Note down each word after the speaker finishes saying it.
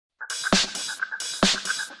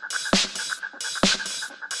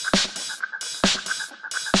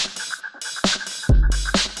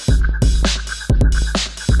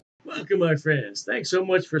my friends. Thanks so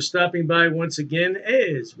much for stopping by once again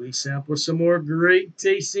as we sample some more great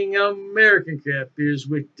tasting American craft beers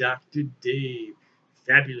with Dr. Dave.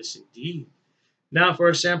 Fabulous indeed. Now for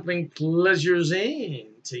our sampling pleasures and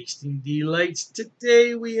tasting delights.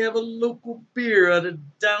 Today we have a local beer out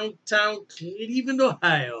of downtown Cleveland,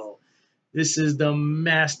 Ohio. This is the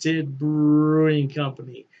Masthead Brewing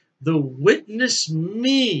Company. The Witness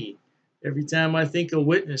Me. Every time I think of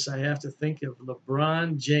Witness, I have to think of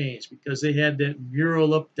LeBron James because they had that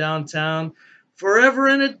mural up downtown forever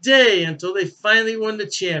and a day until they finally won the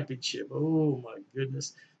championship. Oh my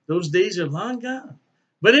goodness. Those days are long gone.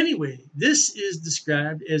 But anyway, this is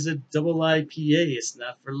described as a double IPA. It's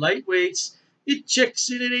not for lightweights. It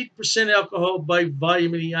checks in at 8% alcohol by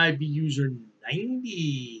volume and the IBUs are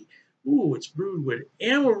 90. Ooh, it's brewed with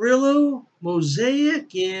Amarillo,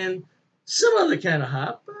 Mosaic, and some other kind of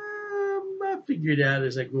hop. I'll figure it out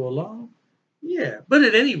as I go along. Yeah, but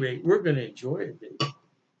at any rate, we're going to enjoy it, baby.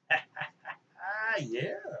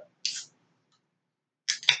 Yeah.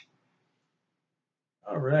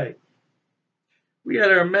 All right. We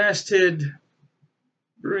got our Masthead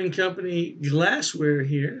Brewing Company glassware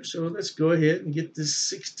here. So let's go ahead and get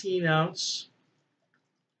this 16-ounce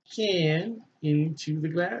can into the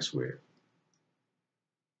glassware.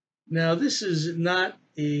 Now, this is not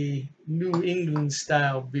a New England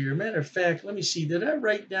style beer. Matter of fact, let me see. Did I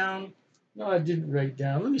write down? No, I didn't write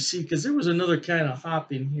down. Let me see, because there was another kind of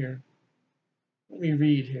hop in here. Let me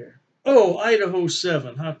read here. Oh, Idaho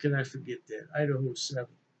 7. How can I forget that? Idaho 7.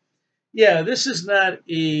 Yeah, this is not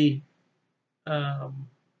a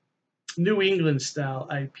New England style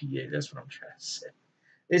IPA. That's what I'm trying to say.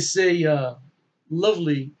 It's a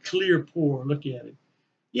lovely clear pour. Look at it.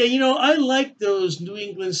 Yeah, I like those New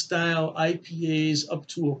England style IPAs up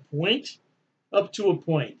to a point. Up to a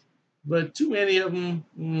point. But too many of them.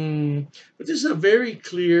 But this is a very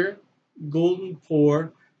clear golden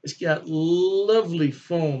pour. It's got lovely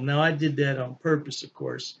foam. Now, I did that on purpose, of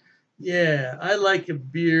course. Yeah, I like a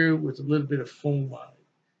beer with a little bit of foam on it.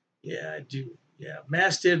 Yeah, I do. Yeah,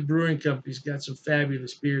 Masthead Brewing Company's got some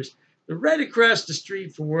fabulous beers. They're right across the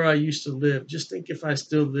street from where I used to live. Just think if I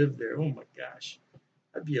still lived there. Oh, my gosh.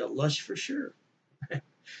 I'd be a lush for sure.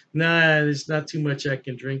 Nah, there's not too much I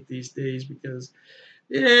can drink these days because,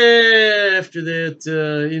 yeah, after that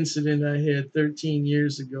incident I had 13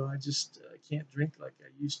 years ago, I just can't drink like I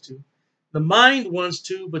used to. The mind wants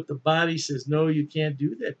to, but the body says, no, you can't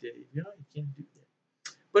do that, Dave. You can't do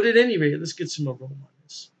that. But at any rate, let's get some aroma on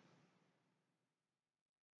this.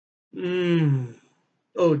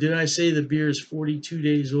 Oh, did I say the beer is 42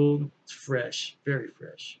 days old? It's fresh, very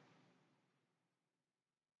fresh.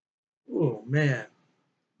 Oh, man.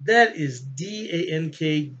 That is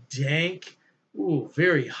DANK, dank. Ooh,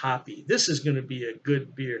 very hoppy. This is going to be a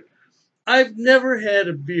good beer. I've never had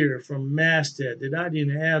a beer from Masthead that I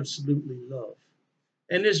didn't absolutely love.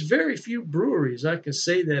 And there's very few breweries I can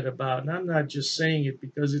say that about. And I'm not just saying it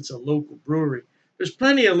because it's a local brewery. There's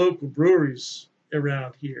plenty of local breweries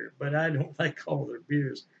around here, but I don't like all their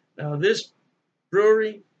beers. Now, this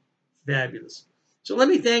brewery, fabulous. So let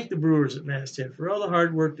me thank the brewers at Masthead for all the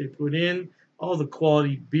hard work they put in, all the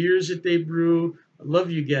quality beers that they brew. I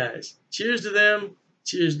love you guys. Cheers to them.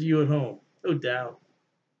 Cheers to you at home. No doubt.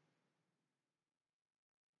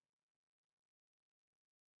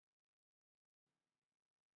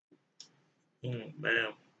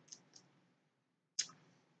 Man,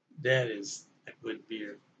 that is a good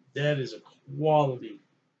beer. That is a quality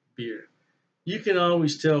beer. You can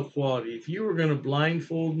always tell quality. If you were going to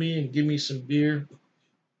blindfold me and give me some beer,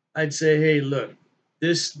 I'd say, hey, look,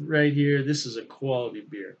 this right here, this is a quality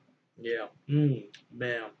beer. Yeah.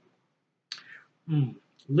 Man.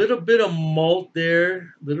 Little bit of malt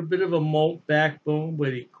there, little bit of a malt backbone, but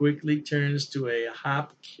it quickly turns to a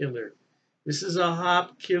hop killer. This is a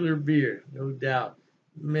hop killer beer, no doubt.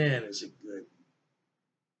 Man, is it good.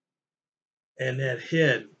 And that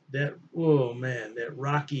head, oh man, that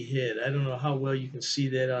rocky head. I don't know how well you can see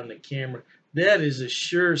that on the camera. That is a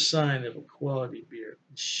sure sign of a quality beer.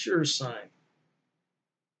 Sure sign.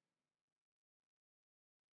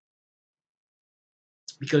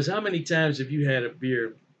 Because how many times have you had a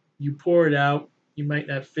beer, you pour it out, you might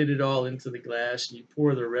not fit it all into the glass, and you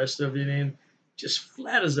pour the rest of it in, just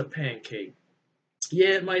flat as a pancake. Yeah,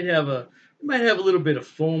 it might have a little bit of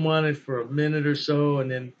foam on it for a minute or so, and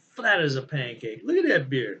then flat as a pancake. Look at that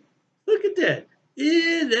beer. Look at that.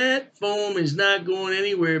 Yeah, that foam is not going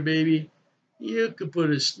anywhere, baby. You could put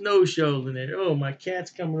a snow shovel in there. Oh, my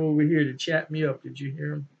cat's coming over here to chat me up. Did you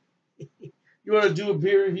hear him? You want to do a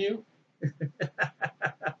beer review?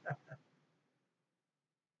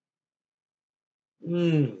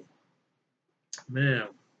 Mmm, man.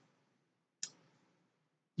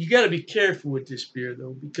 You got to be careful with this beer,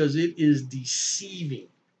 though, because it is deceiving.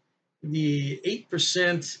 The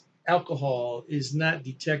 8% alcohol is not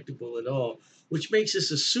detectable at all, which makes this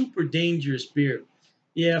a super dangerous beer.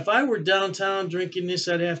 Yeah, if I were downtown drinking this,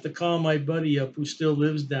 I'd have to call my buddy up who still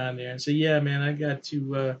lives down there and say, yeah, man, I got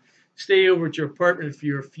to stay over at your apartment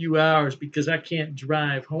for a few hours because I can't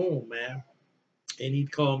drive home, man. And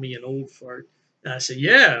he'd call me an old fart. And I said,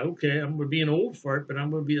 yeah, okay, I'm going to be an old fart, but I'm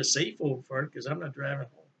going to be a safe old fart because I'm not driving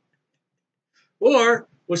home. Or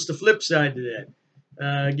what's the flip side to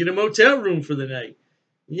that? Get a motel room for the night.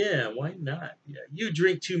 Yeah, why not? Yeah, you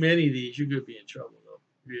drink too many of these, you're going to be in trouble, though.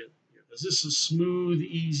 Really. Because this is smooth,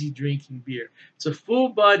 easy drinking beer. It's a full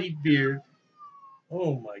bodied beer.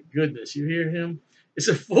 Oh my goodness, you hear him? It's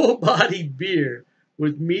a full bodied beer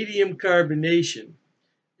with medium carbonation.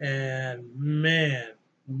 And man,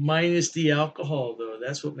 minus the alcohol, though,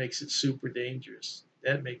 that's what makes it super dangerous.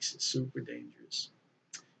 That makes it super dangerous.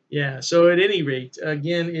 Yeah, so at any rate,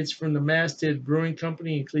 again, it's from the Masthead Brewing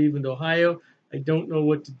Company in Cleveland, Ohio. I don't know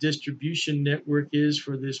what the distribution network is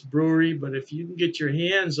for this brewery, but if you can get your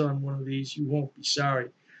hands on one of these, you won't be sorry.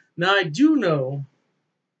 Now, I do know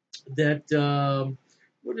that,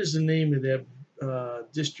 what is the name of that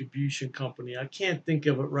distribution company? I can't think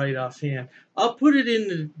of it right offhand. I'll put it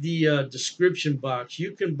in the description box.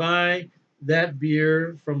 You can buy that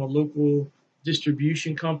beer from a local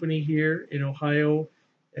distribution company here in Ohio,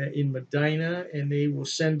 in Medina, and they will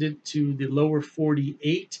send it to the lower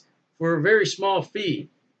 48 for a very small fee.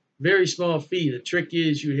 Very small fee. The trick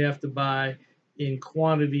is you have to buy in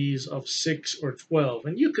quantities of 6 or 12.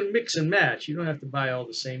 And you can mix and match. You don't have to buy all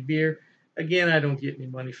the same beer. Again, I don't get any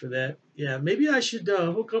money for that. Yeah, maybe I should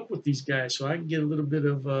hook up with these guys so I can get a little bit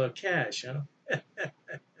of cash, huh?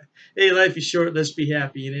 Hey, life is short. Let's be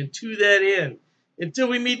happy. And then to that end, until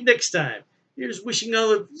we meet next time, here's wishing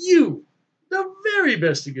all of you the very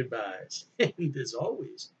best of goodbyes. And as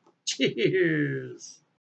always, cheers.